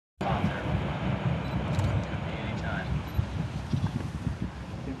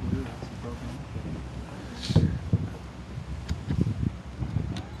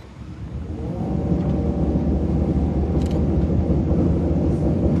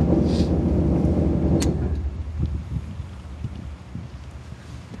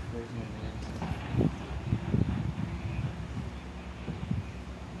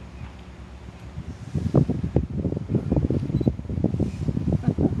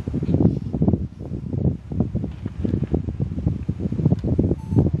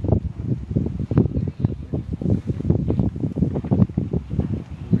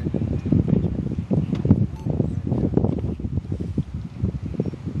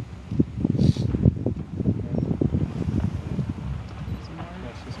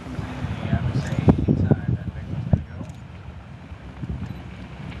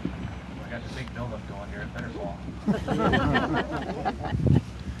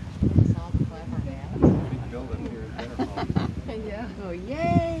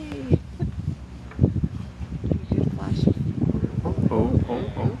yay! Good flash. Oh.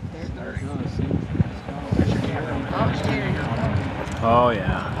 Oh,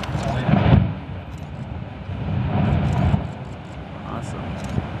 yeah. Awesome.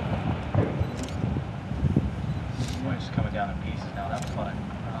 It's coming down in pieces now. That was about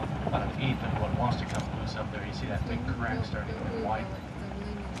an eighth of what wants to come loose up there. You see that big crack starting to get wide.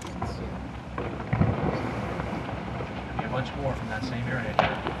 There'll be a bunch more from that same area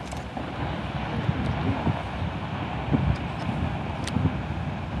here.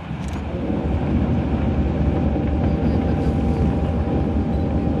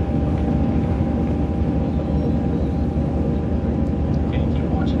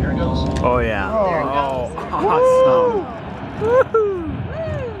 Oh yeah. Oh, awesome.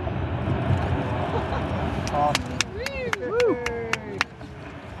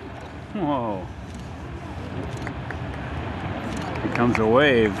 Whoa. Here comes a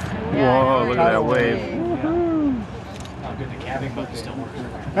wave. Whoa, look at that wave. How good the calving button still works.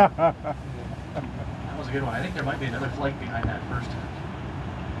 That was a good one. I think there might be another flight behind that first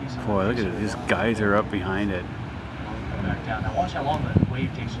piece. Boy, look at it. These guys are up behind it. Back down. Now watch how long the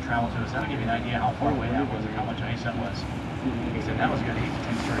wave takes to travel to us. That'll give you an idea how far away that was and how much ice that was. He said that was a good 8 to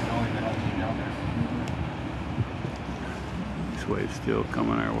 10 story building that all came down there. This wave's still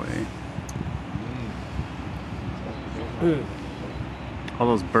coming our way. All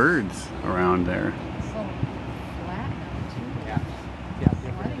those birds around there. It's so flat now too. Yeah,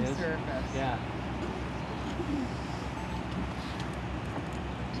 different it is. Surface. Yeah.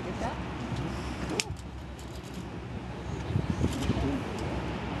 Did you get that?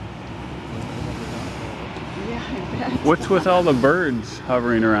 What's with all the birds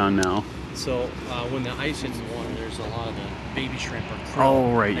hovering around now? So when the ice hits the water, there's a lot of the baby shrimp or krill.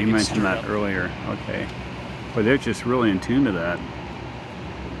 Oh, right. You mentioned that earlier. Okay. But they're just really in tune to that.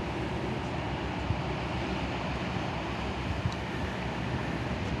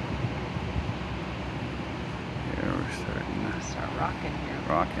 Here we're starting to Start rocking here.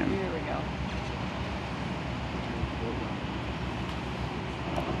 rocking. Here we go.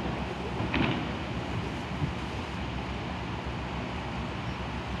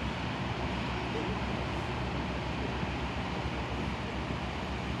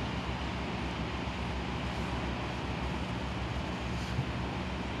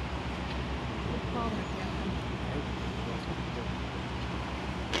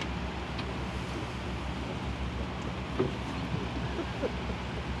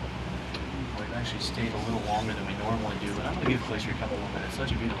 We've actually stayed a little longer than we normally do, but I'm going to give Glacier a couple more minutes.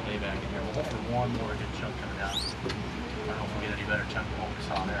 Such a beautiful day back in here. We'll hope for one more good chunk coming down. I don't know if we'll get any better chunk than what we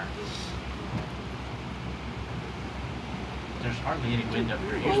saw there. There's hardly any wind up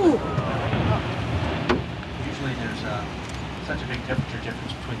here. Usually there's such a big temperature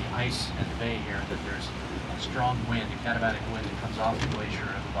difference between the ice and the bay here that there's a strong wind, a katabatic wind that comes off the glacier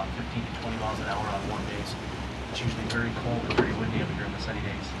of about 15 to 20 miles an hour on warm days. It's usually very cold and very windy up here on the sunny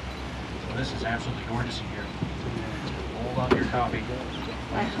days. So this is absolutely gorgeous in here. Hold on to your coffee.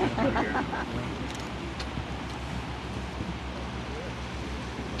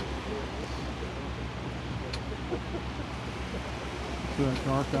 So that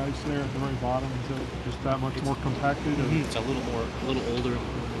dark ice there at the very bottom, is it just that much more compacted? It's a little older.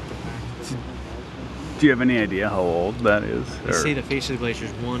 Do you have any idea how old that is? They say the face of the glacier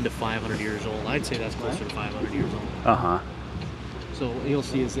is 100 to 500 years old. I'd say that's closer to 500 years old. Uh-huh. So what you'll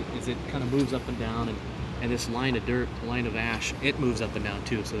see is it kind of moves up and down, and this line of dirt, line of ash, it moves up and down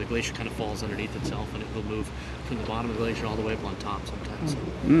too. So the glacier kind of falls underneath itself, and it will move from the bottom of the glacier all the way up on top sometimes.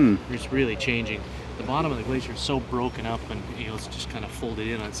 It's really changing. The bottom of the glacier is so broken up, and it's just kind of folded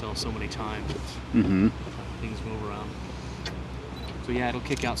in on itself so many times. Things move around. So yeah, it'll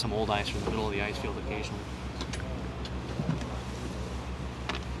kick out some old ice from the middle of the ice field occasionally.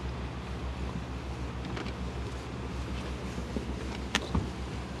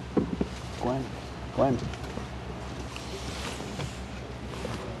 Glenn.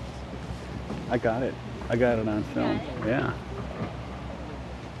 I got it. I got it on film. Yeah.